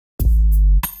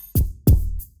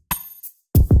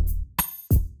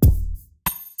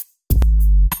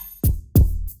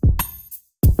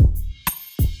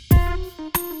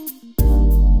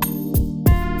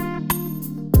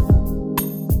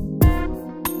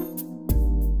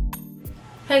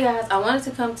Hey guys, I wanted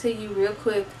to come to you real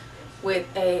quick with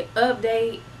a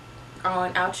update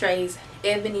on Outre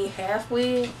Evony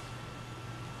HalfWig.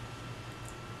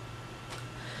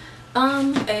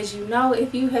 As you know,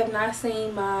 if you have not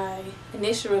seen my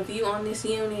initial review on this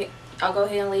unit, I'll go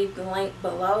ahead and leave the link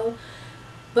below.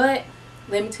 But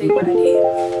let me tell you what I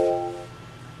did.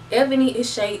 Ebony is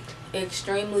shaped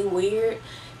extremely weird,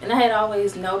 and I had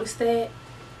always noticed that,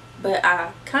 but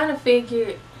I kind of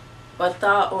figured or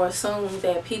thought or assumed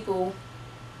that people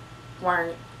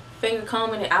weren't finger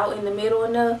combing it out in the middle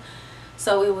enough.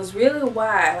 So it was really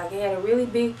wide, like it had a really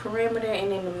big perimeter,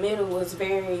 and in the middle was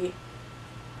very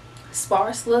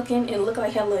sparse looking. It looked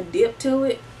like it had a little dip to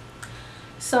it.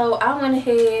 So I went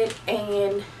ahead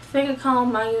and finger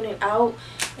combed my unit out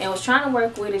and was trying to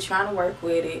work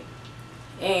with it,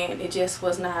 and it just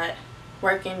was not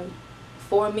working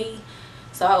for me.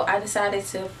 So I decided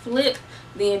to flip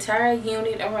the entire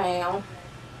unit around.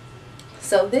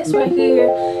 So this right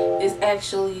here is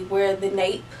actually where the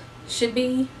nape should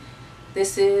be.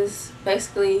 This is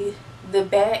basically the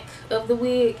back of the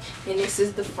wig, and this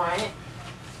is the front.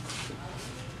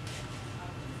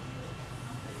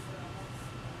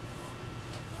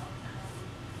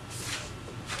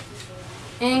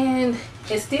 And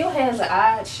it still has an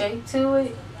odd shape to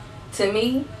it, to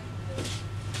me.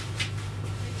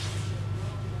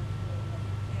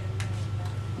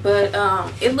 But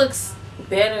it looks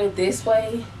better this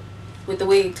way with the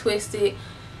wig twisted.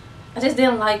 I just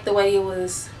didn't like the way it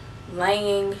was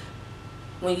laying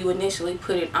when you initially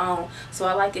put it on, so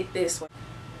I like it this way.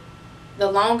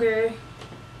 The longer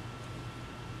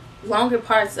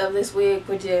parts of this wig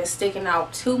were just sticking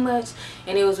out too much,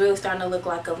 and it was really starting to look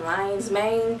like a lion's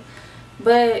mane.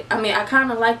 But I mean, I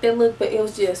kind of like that look, but it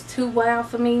was just too wild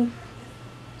for me.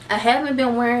 I haven't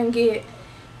been wearing it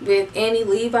with any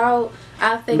leave out.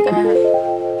 I think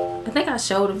I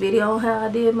showed a video on how I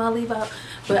did my leave out,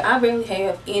 but I rarely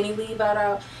have any leave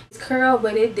out. It's curled,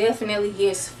 but it definitely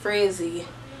gets frizzy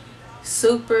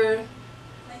super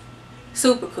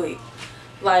quick.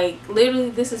 Like literally,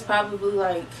 this is probably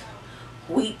like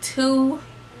week 2,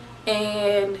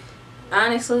 and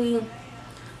honestly,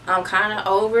 I'm kind of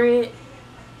over it.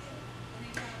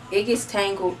 It gets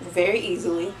tangled very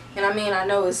easily, and I mean, I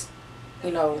know it's,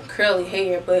 you know, curly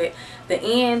hair, but the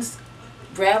ends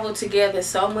ravel together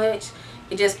so much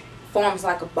it just forms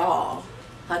like a ball.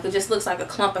 Like it just looks like a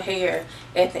clump of hair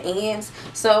at the ends.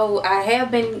 So I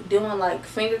have been doing like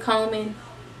finger combing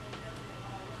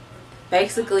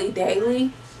basically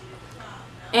daily,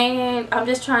 and I'm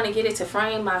just trying to get it to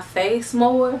frame my face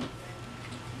more.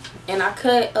 And I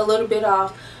cut a little bit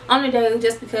off on the daily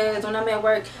just because when I'm at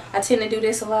work I tend to do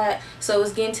this a lot, so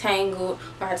it's getting tangled,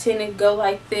 or I tend to go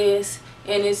like this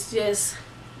and it's just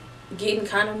getting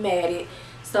kind of matted.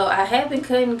 So I have been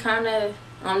cutting kind of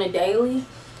on the daily,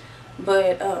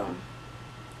 but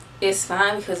it's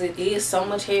fine because it is so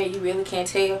much hair you really can't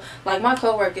tell. Like my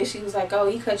coworker, she was like, "Oh,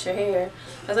 you cut your hair?"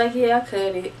 I was like, "Yeah, I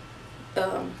cut it."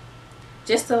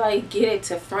 Just to like get it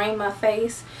to frame my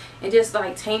face and just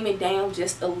like tame it down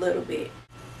just a little bit.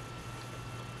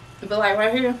 But like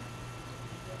right here,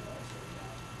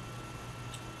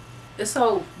 it's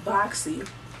so boxy.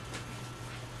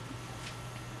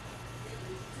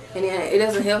 And then it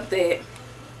doesn't help that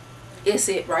it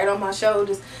sit right on my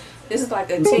shoulders. This is like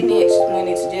a 10-inch when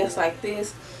it's just like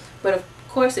this. But of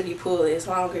course if you pull it, it's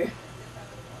longer.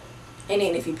 And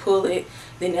then if you pull it,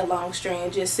 then that long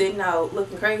strand just sitting out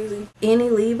looking crazy. Any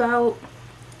leave out,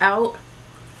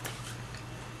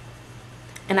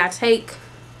 and I take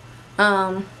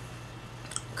curl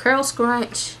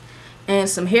scrunch and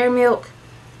some hair milk,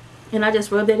 and I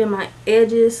just rub that in my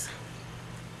edges.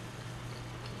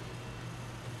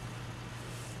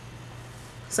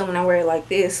 So when I wear it like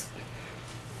this,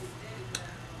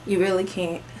 you really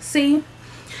can't see.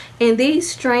 And these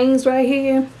strings right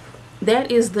here, that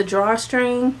is the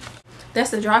drawstring.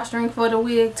 That's the drawstring for the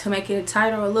wig to make it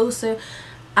tighter or looser.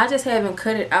 I just haven't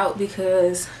cut it out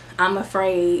because I'm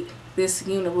afraid this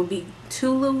unit will be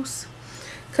too loose.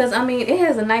 Because I mean, it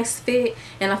has a nice fit,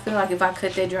 and I feel like if I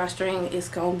cut that drawstring, it's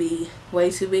going to be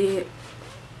way too big.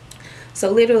 So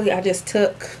literally, I just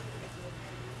took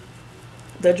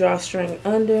the drawstring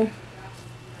under.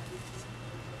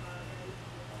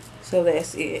 So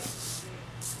that's it.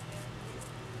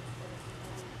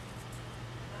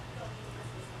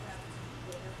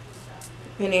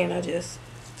 And then I just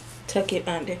tuck it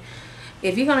under.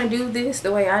 If you're going to do this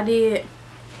the way I did,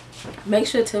 make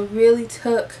sure to really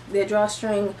tuck that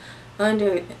drawstring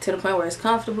under to the point where it's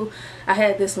comfortable. I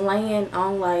had this laying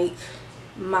on like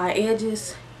my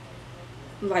edges,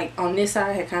 like on this side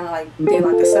I had kind of like did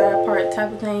like a side part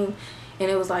type of thing,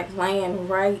 and it was like laying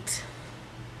right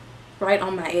right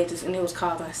on my edges, and it was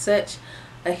causing such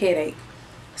a headache.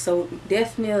 So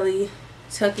definitely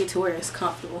tuck it to where it's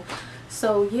comfortable.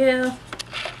 So yeah.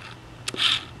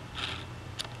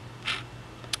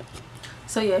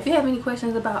 So yeah, if you have any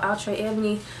questions about Outre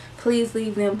Evony, please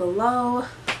leave them below.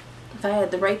 If I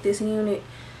had to rate this unit,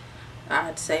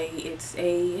 I'd say it's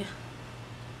a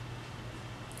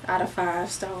out of 5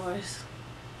 stars.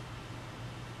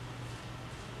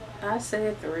 I'd say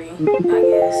a 3, I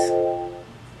guess.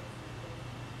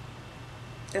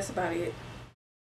 That's about it.